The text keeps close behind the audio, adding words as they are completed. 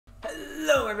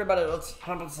Hello everybody, it's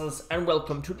hobbitsizz and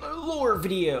welcome to the lore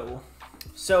video.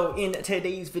 So in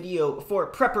today's video, for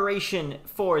preparation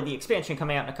for the expansion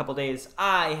coming out in a couple days,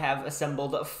 I have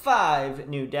assembled 5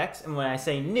 new decks, and when I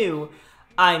say new,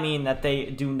 I mean that they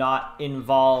do not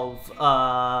involve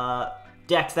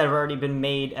decks that have already been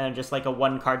made and are just like a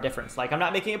 1-card difference. Like I'm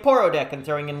not making a Poro deck and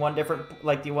throwing in one different,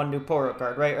 like the one new Poro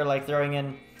card, right? Or like throwing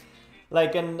in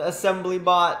like an assembly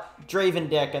bot Draven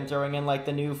deck and throwing in like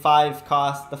the new 5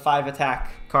 cost, the 5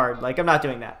 attack card. Like I'm not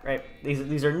doing that, right?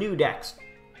 These are new decks.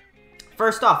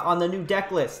 First off, on the new deck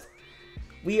list,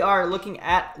 we are looking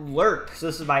at Lurk. So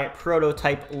this is my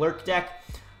prototype Lurk deck.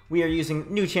 We are using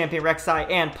new champion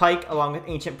Rek'Sai and Pike along with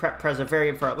ancient prep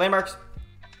Preservarium for our landmarks.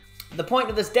 The point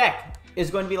of this deck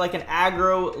is going to be like an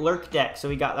aggro Lurk deck. So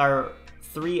we got our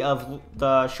 3 of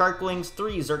the Sharklings,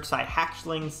 3 Rek'Sai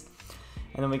Hatchlings,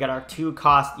 and then we got our 2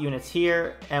 cost units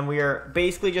here, and we are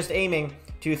basically just aiming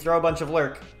to throw a bunch of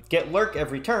Lurk, get Lurk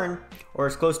every turn, or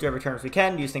as close to every turn as we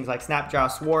can, use things like Snapjaw,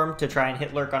 Swarm to try and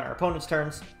hit Lurk on our opponent's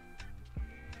turns,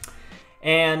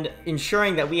 and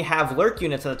ensuring that we have Lurk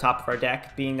units at the top of our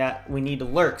deck, being that we need to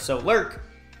Lurk. So Lurk,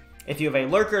 if you have a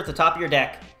Lurker at the top of your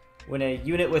deck, when a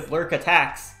unit with Lurk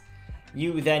attacks,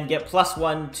 you then get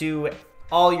 +1 to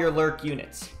all your Lurk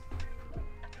units.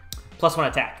 +1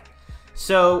 attack.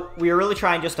 So we are really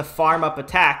trying just to farm up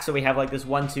attack, so we have like this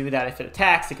 1-2 that if it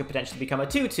attacks, it could potentially become a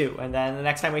 2-2, and then the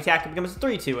next time we attack, it becomes a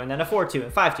 3-2, and then a 4-2,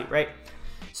 and 5-2, right?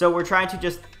 So we're trying to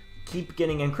just keep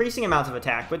getting increasing amounts of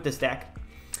attack with this deck,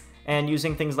 and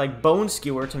using things like Bone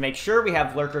Skewer to make sure we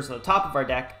have Lurkers at the top of our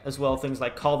deck, as well as things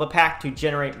like Call the Pack to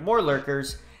generate more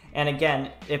Lurkers, and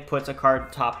again, it puts a card at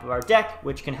the top of our deck,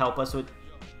 which can help us with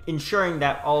ensuring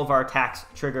that all of our attacks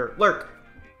trigger Lurk.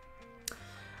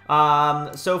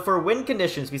 So for win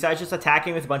conditions, besides just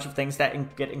attacking with a bunch of things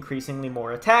that get increasingly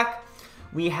more attack,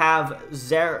 we have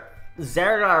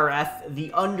Zerareth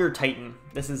the Under-Titan.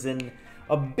 This is in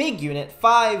a big unit,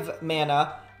 5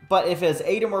 mana, but if it has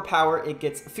 8 or more power, it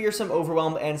gets Fearsome,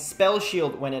 Overwhelm, and Spell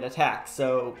Shield when it attacks.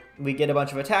 So we get a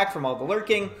bunch of attack from all the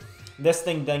lurking. This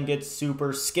thing then gets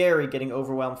super scary, getting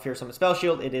Overwhelmed, Fearsome, and Spell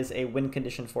Shield. It is a win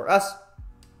condition for us.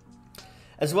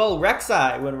 As well,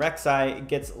 Rek'Sai. When Rek'Sai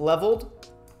gets leveled,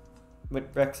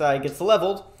 Rek'Sai gets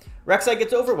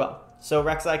overwhelmed. So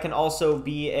Rek'Sai can also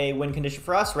be a win condition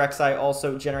for us. Rek'Sai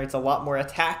also generates a lot more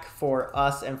attack for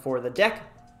us and for the deck.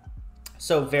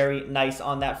 So very nice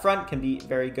on that front. Can be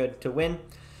very good to win.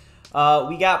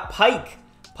 We got Pike.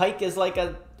 Pike is like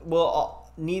a,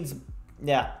 needs,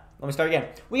 yeah, let me start again.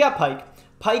 We got Pike.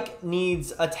 Pike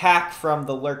needs attack from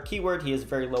the Lurk keyword. He has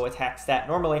very low attack stat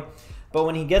normally. But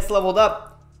when he gets leveled up,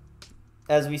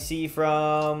 as we see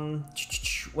from,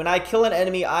 when I kill an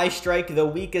enemy, I strike the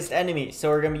weakest enemy. So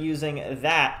we're going to be using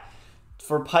that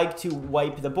for Pike to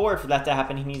wipe the board. For that to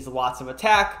happen, he needs lots of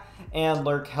attack, and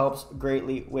Lurk helps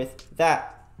greatly with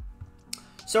that.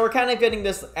 So we're kind of getting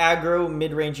this aggro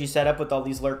mid-rangey setup with all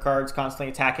these Lurk cards,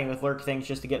 constantly attacking with Lurk things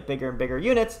just to get bigger and bigger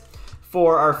units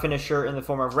for our finisher in the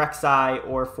form of Rek'Sai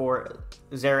or for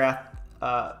Zerareth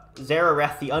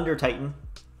the Under-Titan.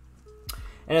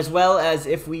 And as well as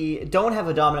if we don't have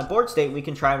a dominant board state, we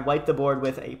can try and wipe the board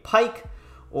with a Pike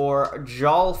or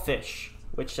Jawfish,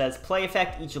 which says play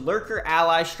effect, each Lurker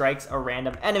ally strikes a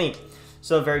random enemy.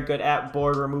 So very good at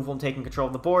board removal and taking control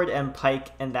of the board, and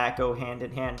Pike and that go hand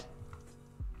in hand.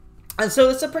 And so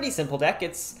it's a pretty simple deck.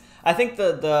 I think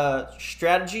the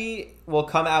strategy will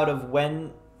come out of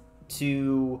when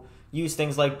to use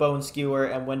things like Bone Skewer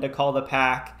and when to call the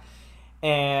pack,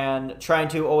 and trying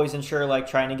to always ensure, like,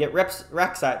 trying to get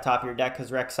Rek'Sai at top of your deck, because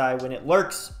Rek'Sai, when it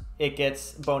lurks, it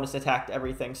gets bonus attack to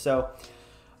everything. So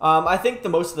I think the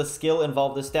most of the skill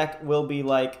involved in this deck will be,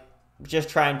 like, just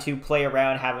trying to play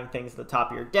around having things at the top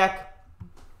of your deck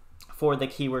for the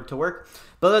keyword to work.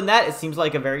 But other than that, it seems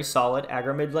like a very solid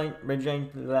aggro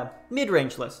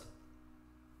mid-range list.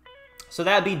 So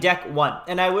that would be deck 1.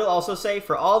 And I will also say,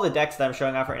 for all the decks that I'm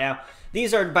showing off right now,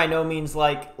 these are by no means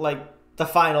like the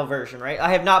final version, right?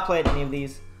 I have not played any of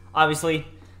these. Obviously,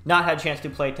 not had a chance to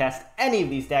play test any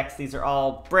of these decks. These are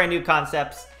all brand new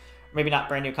concepts. Maybe not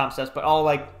brand new concepts, but all,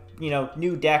 like, you know,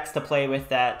 new decks to play with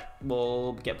that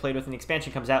will get played with when the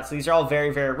expansion comes out. So these are all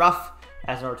very, very rough.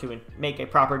 As in order to make a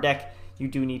proper deck, you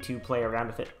do need to play around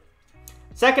with it.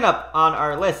 Second up on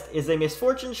our list is a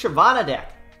Misfortune Shyvana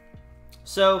deck.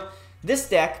 So this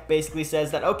deck basically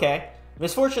says that, okay,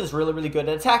 Misfortune is really, really good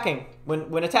at attacking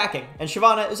when attacking, and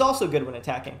Shyvana is also good when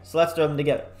attacking. So let's throw them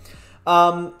together.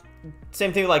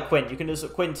 Same thing like Quinn. You can do this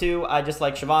with Quinn too. I just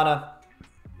like Shyvana.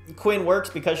 Quinn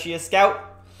works because she is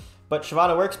Scout, but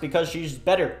Shyvana works because she's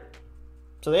better.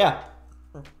 So yeah.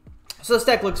 So this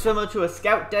deck looks similar to a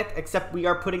Scout deck, except we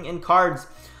are putting in cards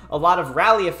a lot of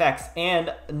rally effects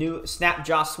and a new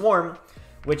Snapjaw Swarm,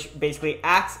 which basically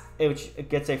which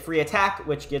gets a free attack,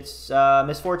 which gets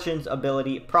Misfortune's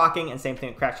ability proccing, and same thing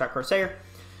with Crackshot Corsair.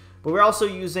 But we're also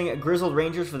using Grizzled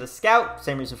Rangers for the Scout,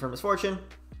 same reason for Misfortune,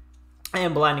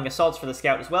 and Blinding Assaults for the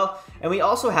Scout as well. And we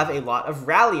also have a lot of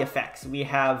rally effects. We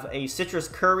have a Citrus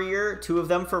Courier, 2 of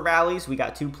them for rallies. We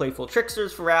got 2 Playful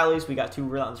Tricksters for rallies. We got 2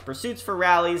 Relentless Pursuits for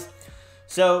rallies.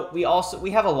 So we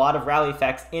have a lot of rally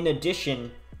effects in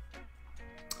addition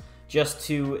just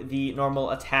to the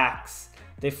normal attacks,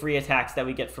 the free attacks that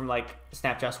we get from like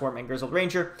Snapjaw Swarm and Grizzled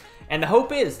Ranger. And the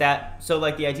hope is that, so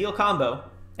like the ideal combo,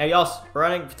 now we're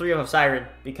running 3 of Siren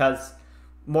because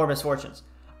more Misfortunes.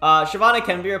 Shyvana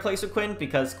can be replaced with Quinn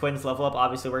because Quinn's level up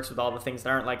obviously works with all the things that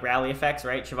aren't like rally effects,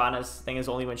 right? Shyvana's thing is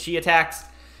only when she attacks.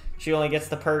 She only gets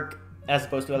the perk as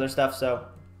opposed to other stuff, so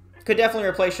could definitely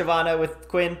replace Shyvana with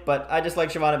Quinn, but I just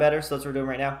like Shyvana better, so that's what we're doing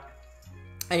right now.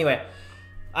 Anyway,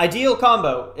 ideal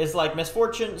combo is like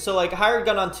Misfortune, so like Hired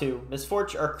Gun on 2,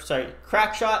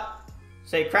 Crackshot,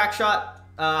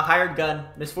 Hired Gun,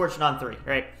 Misfortune on 3,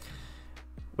 right?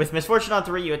 With Misfortune on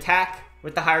 3, you attack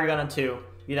with the Hired Gun on 2.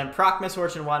 You then proc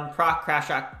Misfortune 1, proc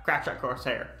Crackshot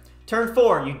Corsair. Turn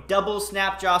 4, you double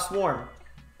Snapjaw Swarm.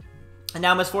 And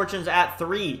now Misfortune's at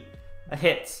 3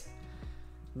 hits.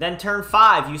 Then turn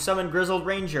 5, you summon Grizzled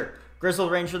Ranger.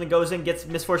 Grizzled Ranger then goes in, gets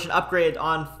Misfortune upgraded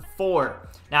on 4.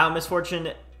 Now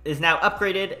Misfortune is now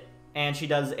upgraded, and she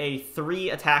does a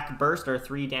 3 attack burst, or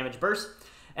 3 damage burst.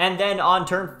 And then on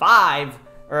turn 5,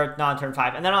 or not on turn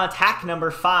 5, and then on attack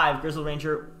number 5, Grizzled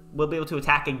Ranger will be able to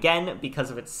attack again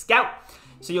because of its Scout.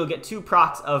 So you'll get 2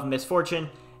 procs of Misfortune,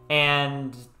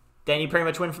 and then you pretty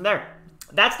much win from there.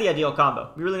 That's the ideal combo.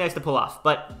 It'd be really nice to pull off,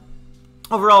 but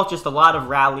overall, just a lot of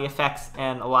rally effects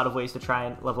and a lot of ways to try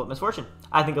and level up Misfortune.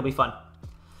 I think it'll be fun.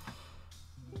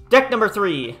 Deck number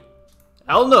 3,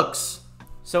 Elnooks.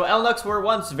 So Elnooks were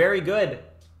once very good,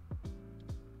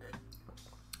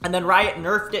 and then Riot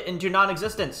nerfed it into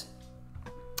non-existence.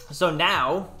 So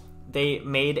now they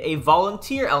made a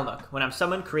volunteer Elnook. When I'm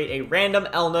summoned, create a random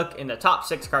Elnook in the top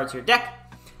 6 cards of your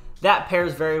deck. That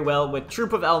pairs very well with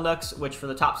Troop of Elnooks, which for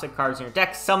the top 6 cards in your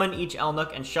deck, summon each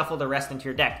Elnook and shuffle the rest into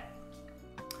your deck.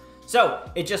 So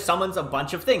it just summons a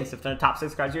bunch of things if they're the top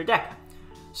 6 cards of your deck.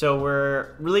 So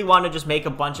we're really want to just make a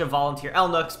bunch of volunteer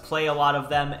Elnooks, play a lot of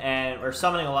them, and we're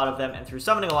summoning a lot of them, and through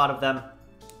summoning a lot of them,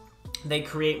 they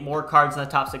create more cards in the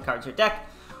top 6 cards of your deck,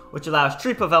 which allows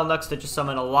Troop of Elnooks to just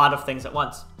summon a lot of things at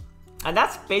once. And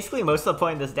that's basically most of the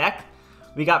point of this deck.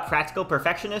 We got Practical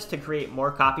Perfectionist to create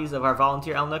more copies of our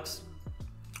volunteer Elnooks,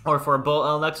 or for Bull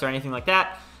Elnooks or anything like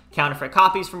that. Counterfeit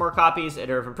Copies for more copies,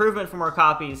 Iterative Improvement for more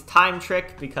copies, Time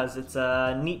Trick because it's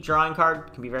a neat drawing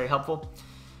card, can be very helpful.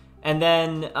 And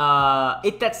then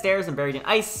It That Stares and Buried in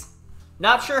Ice.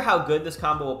 Not sure how good this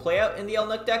combo will play out in the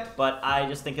Elnook deck, but I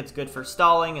just think it's good for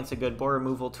stalling. It's a good board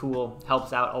removal tool,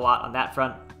 helps out a lot on that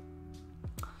front.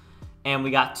 And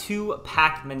we got 2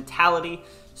 Pack Mentality.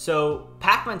 So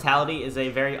Pack Mentality is a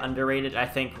very underrated, I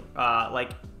think,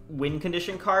 like win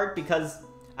condition card because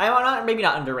maybe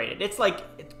not underrated. It's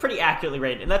pretty accurately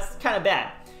rated, and that's kind of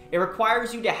bad. It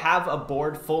requires you to have a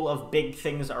board full of big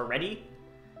things already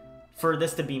for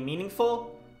this to be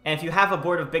meaningful. And if you have a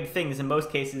board of big things, in most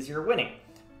cases, you're winning.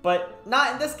 But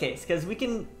not in this case, because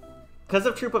because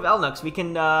of Troop of Elnooks, we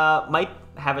can might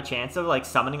have a chance of like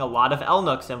summoning a lot of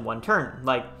Elnooks in one turn.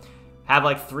 Like have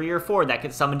like 3 or 4 that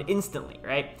get summoned instantly,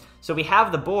 right? So we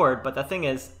have the board, but the thing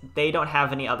is, they don't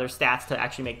have any other stats to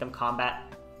actually make them combat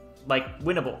like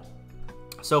winnable.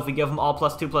 So if we give them all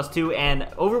 +2/+2 and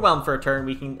overwhelm for a turn,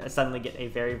 we can suddenly get a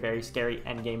very, very scary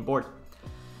endgame board.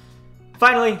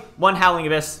 Finally, 1 Howling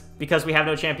Abyss, because we have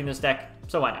no champion in this deck,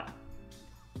 so why not?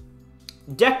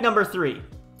 Deck number 3,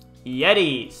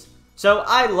 Yetis. So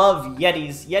I love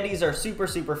Yetis. Yetis are super,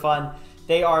 super fun.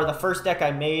 They are the first deck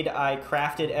I made. I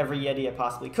crafted every Yeti I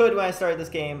possibly could when I started this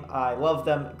game. I love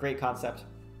them. Great concept.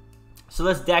 So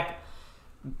this deck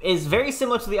is very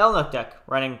similar to the Elnook deck,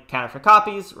 running Counterfeit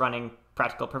Copies, running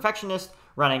Practical Perfectionist,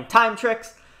 running Time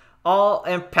Tricks, all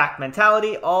and Pack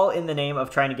Mentality, all in the name of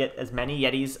trying to get as many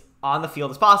Yetis on the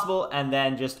field as possible, and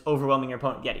then just overwhelming your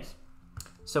opponent with Yetis.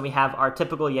 So we have our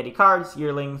typical Yeti cards,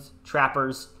 Yearlings,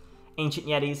 Trappers, Ancient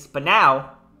Yetis, but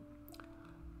now,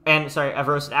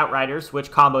 Avrosan Outriders,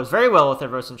 which combos very well with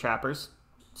Avrosan Trappers.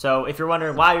 So if you're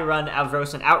wondering why we run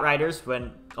Avrosan Outriders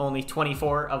when only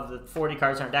 24 of the 40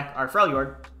 cards in our deck are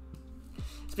Freljord,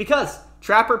 it's because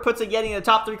Trapper puts a Yeti in the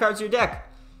top 3 cards of your deck.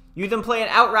 You then play an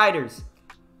Outriders.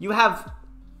 You have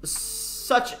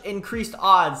such increased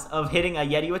odds of hitting a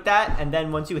Yeti with that, and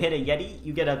then once you hit a Yeti,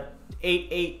 you get a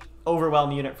 8/8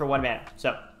 Overwhelm unit for 1 mana.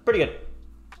 So, pretty good.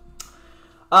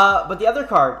 But the other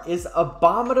card is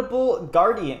Abominable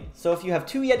Guardian. So if you have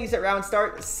 2 Yetis at round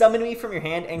start, summon me from your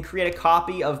hand and create a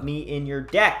copy of me in your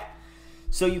deck.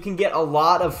 So you can get a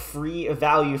lot of free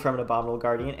value from an Abominable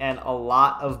Guardian and a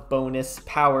lot of bonus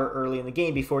power early in the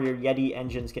game before your Yeti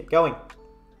engines get going.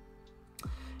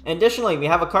 Additionally, we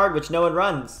have a card which no one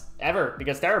runs, ever,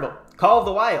 because it's terrible. Call of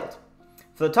the Wild.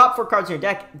 For the top 4 cards in your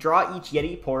deck, draw each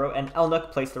Yeti, Poro, and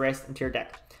Elnuk, place the rest into your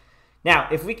deck. Now,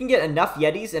 if we can get enough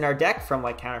Yetis in our deck from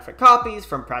like Counterfeit Copies,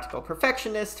 from Practical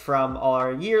Perfectionist, from all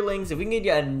our Yearlings, if we can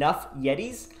get enough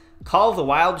Yetis, Call of the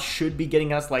Wild should be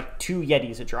getting us like 2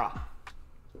 Yetis a draw.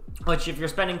 Which, if you're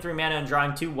spending 3 mana and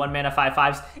drawing 2 1-mana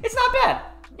 5/5s, it's not bad.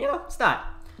 You know, it's not.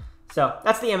 So,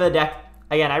 that's the end of the deck.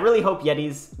 Again, I really hope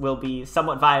Yetis will be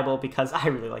somewhat viable because I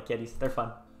really like Yetis. They're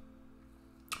fun.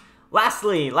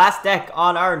 Lastly, last deck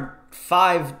on our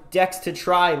 5 decks to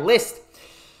try list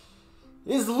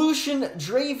is Lucian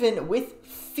Draven with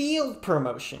Field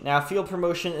Promotion. Now, Field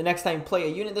Promotion, the next time you play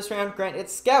a unit this round, grant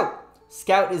it's Scout.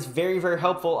 Scout is very, very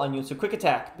helpful on units with Quick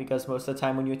Attack, because most of the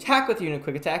time when you attack with a unit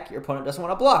Quick Attack, your opponent doesn't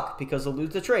want to block, because they'll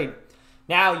lose the trade.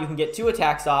 Now, you can get 2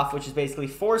 attacks off, which is basically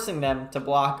forcing them to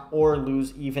block or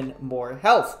lose even more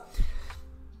health.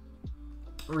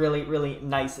 Really, really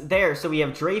nice there. So we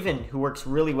have Draven, who works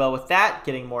really well with that,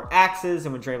 getting more axes,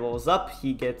 and when Draven levels up,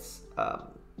 he gets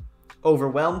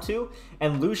overwhelmed too.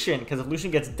 And Lucian, because if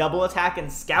Lucian gets double attack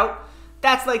and Scout,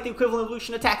 that's like the equivalent of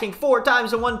Lucian attacking 4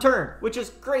 times in 1 turn, which is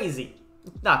crazy.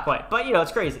 Not quite, but you know,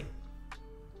 it's crazy.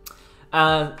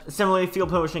 Similarly, Field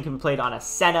Promotion can be played on a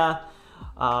Senna.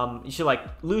 You should like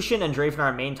Lucian and Draven are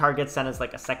our main targets. Senna's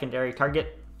like a secondary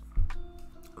target.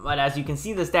 But as you can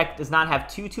see, this deck does not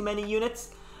have too many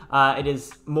units. It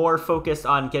is more focused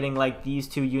on getting like these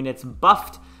 2 units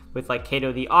buffed with like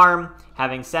Kato the Arm,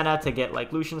 having Senna to get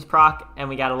like Lucian's proc, and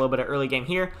we got a little bit of early game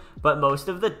here. But most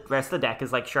of the rest of the deck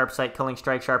is like Sharp Sight, Culling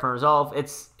Strike, Sharp and Resolve.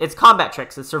 It's combat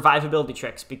tricks, it's survivability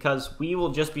tricks, because we will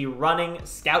just be running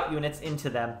Scout units into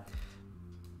them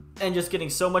and just getting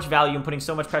so much value and putting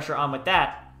so much pressure on with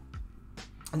that.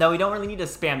 And though we don't really need to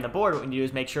spam the board, what we need to do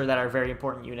is make sure that our very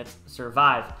important units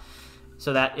survive.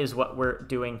 So that is what we're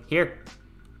doing here.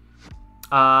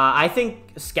 I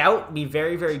think Scout would be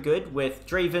very, very good with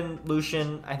Draven,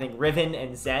 Lucian. I think Riven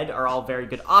and Zed are all very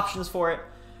good options for it.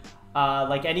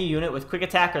 Like any unit with Quick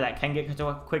Attack or that can get to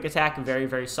a Quick Attack, very,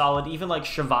 very solid. Even like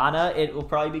Shyvana, it will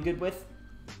probably be good with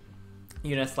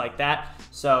units like that.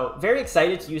 So very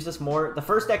excited to use this more. The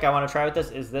first deck I want to try with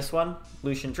this is this one,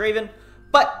 Lucian Draven.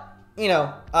 But, you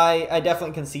know, I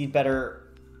definitely can see better,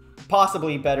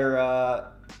 possibly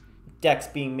better decks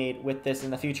being made with this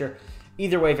in the future.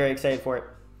 Either way, very excited for it.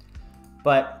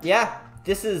 But yeah,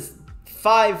 this is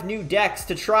 5 new decks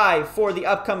to try for the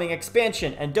upcoming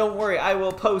expansion. And don't worry, I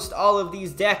will post all of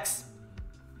these decks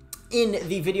in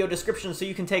the video description so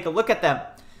you can take a look at them.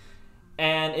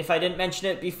 And if I didn't mention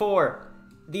it before,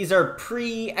 these are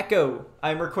pre-Echo.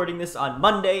 I'm recording this on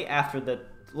Monday after the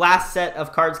last set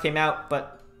of cards came out,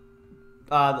 but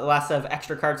the last set of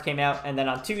extra cards came out. And then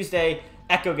on Tuesday,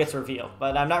 Echo gets revealed.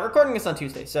 But I'm not recording this on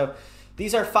Tuesday, so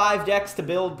these are 5 decks to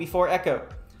build before Echo.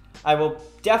 I will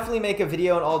definitely make a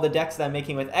video on all the decks that I'm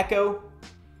making with Echo,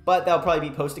 but that'll probably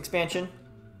be post-expansion.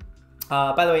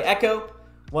 By the way, Echo,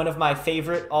 one of my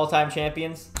favorite all-time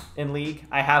champions in League.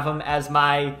 I have him as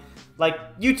my,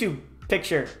 like, YouTube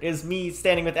picture is me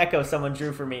standing with Echo someone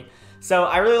drew for me. So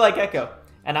I really like Echo,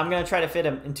 and I'm going to try to fit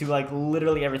him into, like,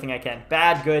 literally everything I can.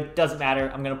 Bad, good, doesn't matter.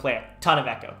 I'm going to play a ton of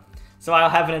Echo. So I'll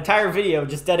have an entire video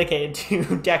just dedicated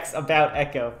to decks about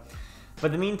Echo. But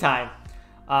in the meantime,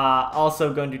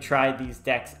 also going to try these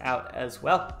decks out as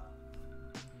well.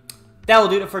 That will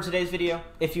do it for today's video.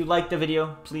 If you liked the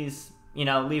video, please, you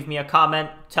know, leave me a comment.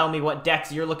 Tell me what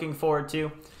decks you're looking forward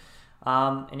to.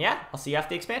 And yeah, I'll see you after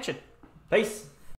the expansion. Peace.